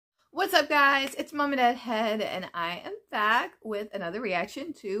What's up, guys? It's MamaDeadHead, and I am back with another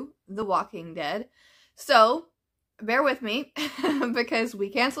reaction to The Walking Dead. So, bear with me, because we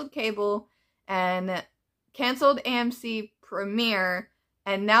canceled cable and canceled AMC Premiere,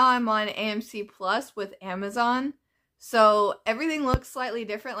 and now I'm on AMC Plus with Amazon. So, everything looks slightly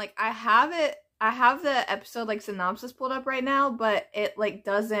different. Like, I have the episode, like, synopsis pulled up right now, but it, like,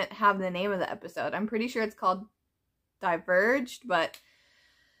 doesn't have the name of the episode. I'm pretty sure it's called Diverged, but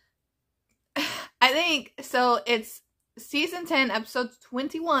I think, so it's season 10, episode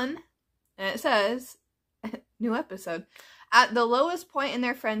 21, and it says, new episode. At the lowest point in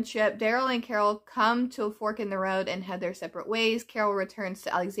their friendship, Daryl and Carol come to a fork in the road and head their separate ways. Carol returns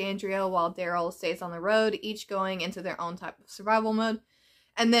to Alexandria while Daryl stays on the road, each going into their own type of survival mode.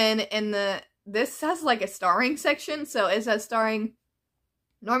 And then in this has like a starring section, so it says starring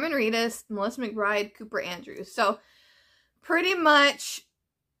Norman Reedus, Melissa McBride, Cooper Andrews. So pretty much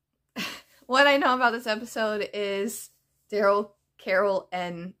what I know about this episode is Daryl, Carol,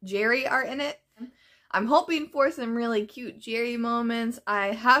 and Jerry are in it. I'm hoping for some really cute Jerry moments. I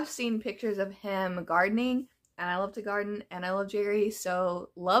have seen pictures of him gardening, and I love to garden, and I love Jerry,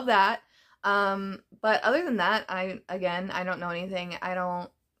 so love that. But other than that, I don't know anything. I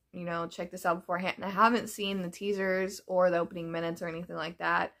don't, check this out beforehand. I haven't seen the teasers or the opening minutes or anything like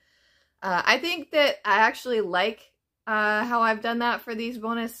that. I think that I actually like how I've done that for these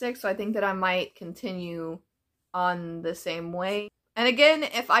bonus 6, so I think that I might continue on the same way. And again,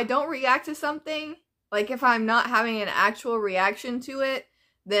 if I don't react to something, like if I'm not having an actual reaction to it,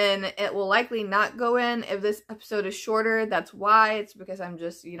 then it will likely not go in. If this episode is shorter, that's why. It's because I'm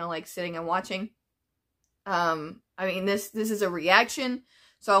just, like sitting and watching. I mean, this is a reaction,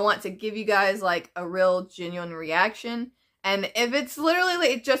 so I want to give you guys like a real genuine reaction. And if it's literally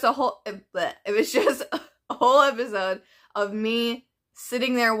like just if it's just a whole episode of me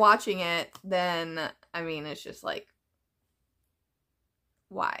sitting there watching it, then I mean, it's just like,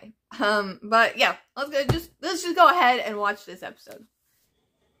 why? But yeah, let's just go ahead and watch this episode.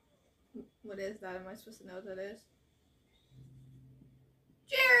 What is that? Am I supposed to know what that is?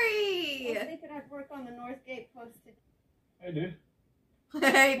 Jerry! I was thinking I'd work on the Northgate post today. Hey, dude.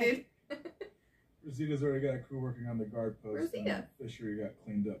 Hey, dude. Rosita's already got a crew working on the guard post. Rosita. And the fishery got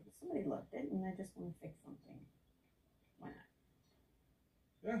cleaned up. Somebody loved it, and I just want to fix something. Why not?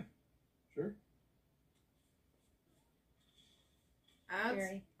 Yeah, sure. That's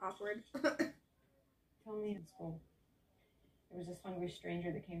Jerry. awkward. Tell me in school. There was this hungry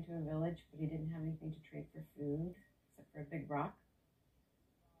stranger that came to a village, but he didn't have anything to trade for food, except for a big rock.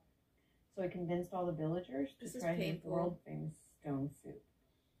 So he convinced all the villagers to try his world-famous stone soup.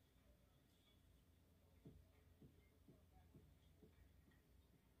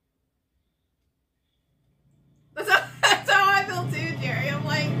 That's how I feel too, Jerry. I'm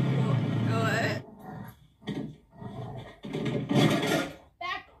like, what?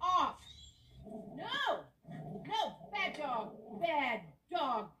 Back off! No! No! Bad dog! Bad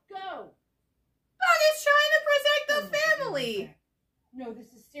dog! Go! Dog is trying to protect the family. No,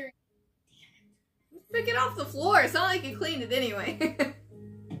 this is serious. Pick it off the floor. It's not like you cleaned it anyway.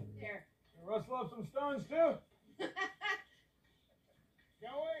 There. You rustle up some stones, too? Can't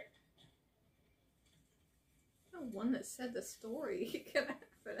wait. The one that said the story. You can have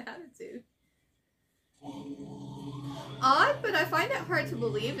an attitude. Odd, but I find it hard to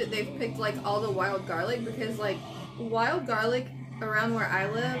believe that they've picked like all the wild garlic, because like wild garlic around where I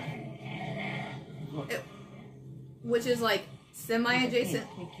live, which is like semi-adjacent.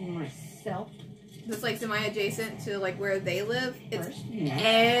 Myself. That's like semi-adjacent to like where they live. It's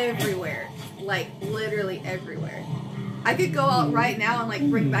everywhere, like literally everywhere. I could go out right now and like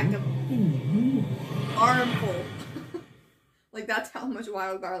bring back a armful. Like that's how much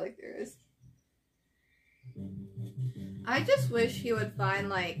wild garlic there is. I just wish he would find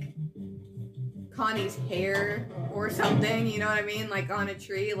like Connie's hair or something, you know what I mean? Like on a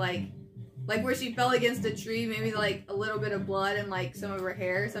tree, like where she fell against a tree, maybe like a little bit of blood and like some of her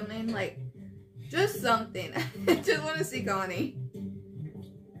hair or something, like just something. I just want to see Connie.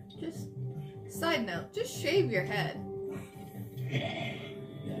 Just side note, just shave your head.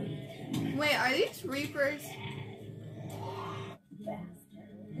 Wait, are these reapers?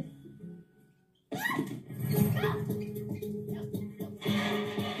 Oh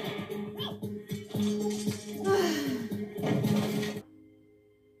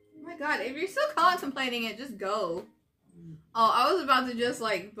my god, if you're still contemplating it, just go. Oh, I was about to just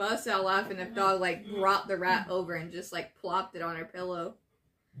like bust out laughing if Dog like brought the rat over and just like plopped it on her pillow.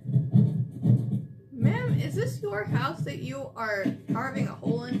 Ma'am, is this your house that you are carving a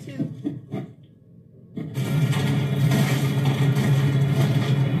hole into?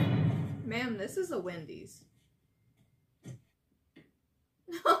 This is a Wendy's.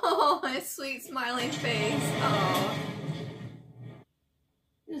 Oh, my sweet smiling face. Oh.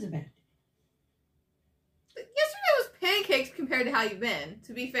 It was a bad day. Yesterday was pancakes compared to how you've been,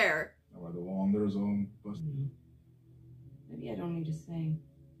 to be fair. By the wall, there's bus. Maybe I don't need to sing.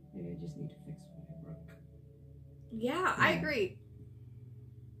 Maybe I just need to fix what I broke. Yeah, I agree.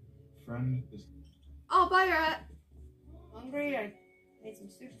 Friend is. Oh, bye, Rat. Hungry? I made some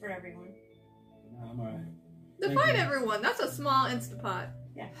soup for everyone. No, I'm alright. Define everyone. That's a small Instapot.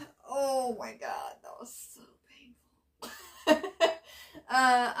 Yeah. Oh my god, that was so painful.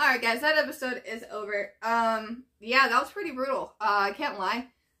 Alright guys, that episode is over. Yeah, that was pretty brutal. I can't lie.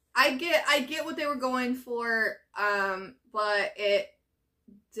 I get what they were going for, but it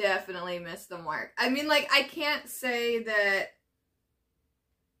definitely missed the mark. I mean, like, I can't say that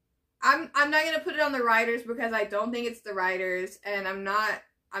I'm not gonna put it on the writers because I don't think it's the writers, and I'm not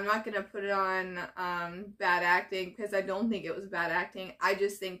gonna put it on bad acting because I don't think it was bad acting. I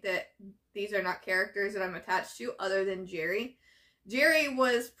just think that these are not characters that I'm attached to other than Jerry. Jerry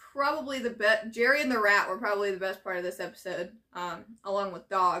was probably the best. Jerry and the rat were probably the best part of this episode, along with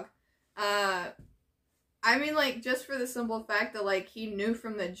Dog. I mean, like, just for the simple fact that, like, he knew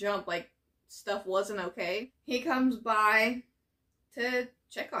from the jump, like, stuff wasn't okay. He comes by to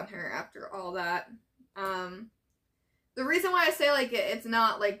check on her after all that. The reason why I say, like, it's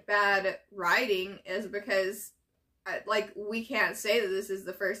not, like, bad writing is because, like, we can't say that this is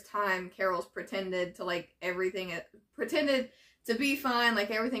the first time Carol's pretended to, like, pretended to be fine,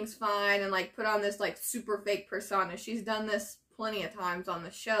 like, everything's fine, and, like, put on this, like, super fake persona. She's done this plenty of times on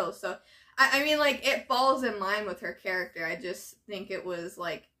the show, so, I mean, like, it falls in line with her character. I just think it was,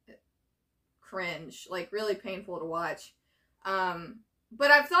 like, cringe, like, really painful to watch. But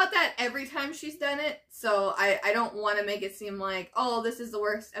I've thought that every time she's done it, so I don't want to make it seem like, oh, this is the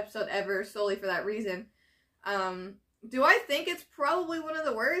worst episode ever solely for that reason. Do I think it's probably one of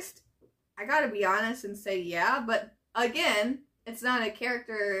the worst? I gotta be honest and say yeah, but again, it's not a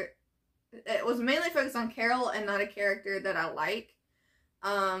character, it was mainly focused on Carol and not a character that I like.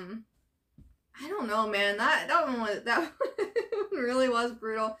 I don't know, man, that one really was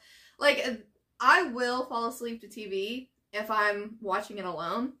brutal. Like, I will fall asleep to TV if I'm watching it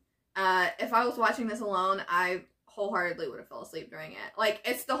alone. If I was watching this alone, I wholeheartedly would have fell asleep during it. Like,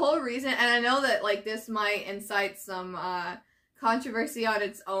 it's the whole reason, and I know that, like, this might incite some, controversy on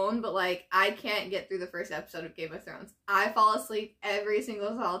its own, but, like, I can't get through the first episode of Game of Thrones. I fall asleep every single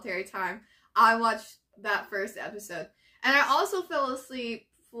solitary time I watch that first episode. And I also fell asleep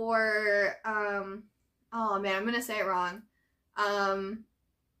for, oh man, I'm gonna say it wrong.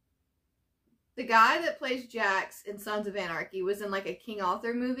 The guy that plays Jax in Sons of Anarchy was in, like, a King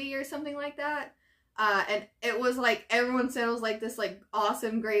Arthur movie or something like that. And it was, like, everyone said it was, like, this, like,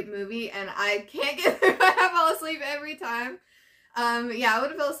 awesome, great movie, and I can't get through it. I fall asleep every time. Yeah, I would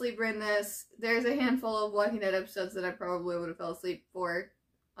have fell asleep during this. There's a handful of Walking Dead episodes that I probably would have fell asleep for.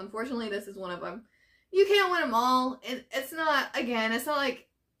 Unfortunately, this is one of them. You can't win them all. It's not, again, it's not like,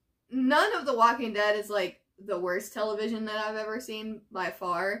 none of The Walking Dead is, like, the worst television that I've ever seen by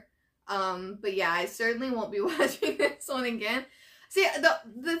far. But yeah, I certainly won't be watching this one again. See,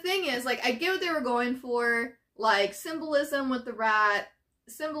 the thing is, like, I get what they were going for, like, symbolism with the rat,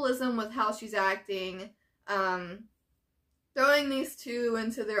 symbolism with how she's acting, throwing these two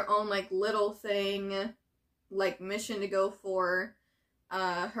into their own, like, little thing, like, mission to go for,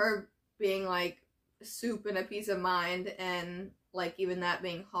 her being, like, soup and a piece of mind, and, like, even that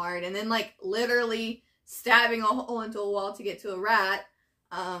being hard, and then, like, literally stabbing a hole into a wall to get to a rat.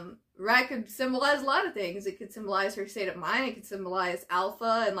 Rat could symbolize a lot of things. It could symbolize her state of mind. It could symbolize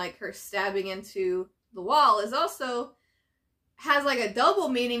alpha, and, like, her stabbing into the wall is also, has, like, a double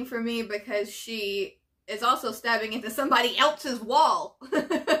meaning for me because she is also stabbing into somebody else's wall.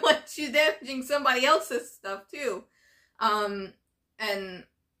 Like, she's damaging somebody else's stuff, too. And,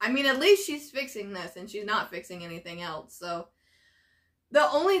 I mean, at least she's fixing this, and she's not fixing anything else, so. The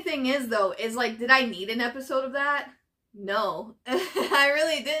only thing is, though, is, like, did I need an episode of that? No. I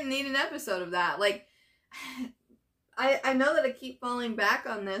really didn't need an episode of that. Like, I know that I keep falling back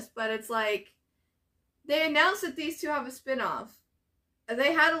on this, but it's like, they announced that these two have a spinoff.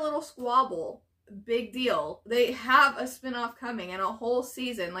 They had a little squabble. Big deal. They have a spinoff coming and a whole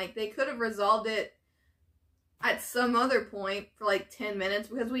season. Like, they could have resolved it at some other point for, like, 10 minutes,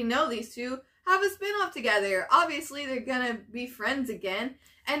 because we know these two have a spinoff together. Obviously, they're gonna be friends again.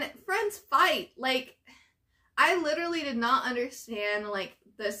 And friends fight. Like, I literally did not understand, like,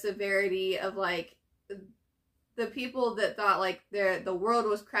 the severity of, like, the people that thought, like, the world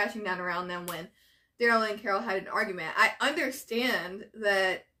was crashing down around them when Daryl and Carol had an argument. I understand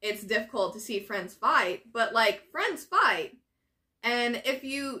that it's difficult to see friends fight, but like friends fight. And if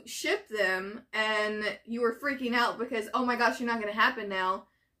you ship them and you were freaking out because, oh my gosh, you're not going to happen now,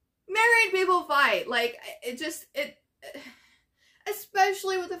 married people fight. Like,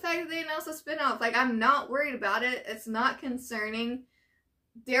 especially with the fact that they announced a spinoff. Like, I'm not worried about it. It's not concerning.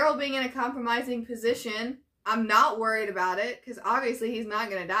 Daryl being in a compromising position, I'm not worried about it because obviously he's not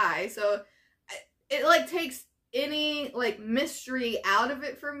going to die. So it like takes any like mystery out of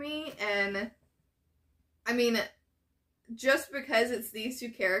it for me. And I mean, just because it's these two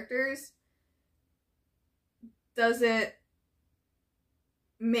characters doesn't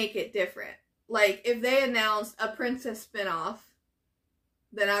make it different. Like, if they announced a Princess spinoff,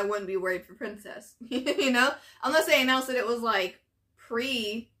 then I wouldn't be worried for Princess. You know? Unless they announced that it was like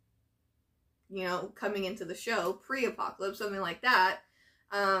coming into the show, pre-apocalypse, something like that,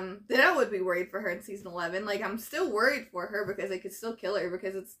 then I would be worried for her in season 11. Like, I'm still worried for her because they could still kill her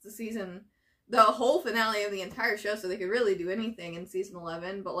because it's the whole finale of the entire show, so they could really do anything in season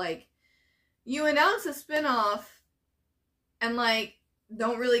 11. But, like, you announce a spinoff and, like,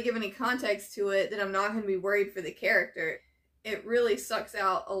 don't really give any context to it, then I'm not going to be worried for the character. It really sucks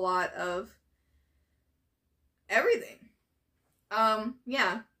out a lot of everything.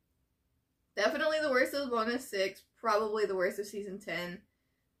 Yeah. Definitely the worst of the bonus 6. Probably the worst of season 10.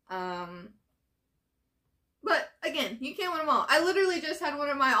 But, again, you can't win them all. I literally just had one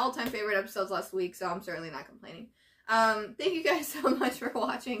of my all-time favorite episodes last week, so I'm certainly not complaining. Thank you guys so much for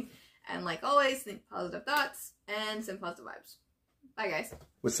watching. And like always, think positive thoughts and send positive vibes. Bye, guys.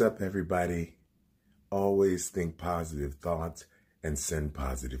 What's up, everybody? Always think positive thoughts and send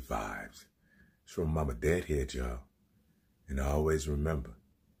positive vibes. It's from MamaDeadHead, y'all. And always remember,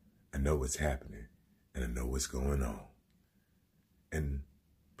 I know what's happening and I know what's going on. And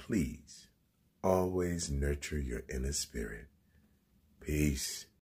please, always nurture your inner spirit. Peace.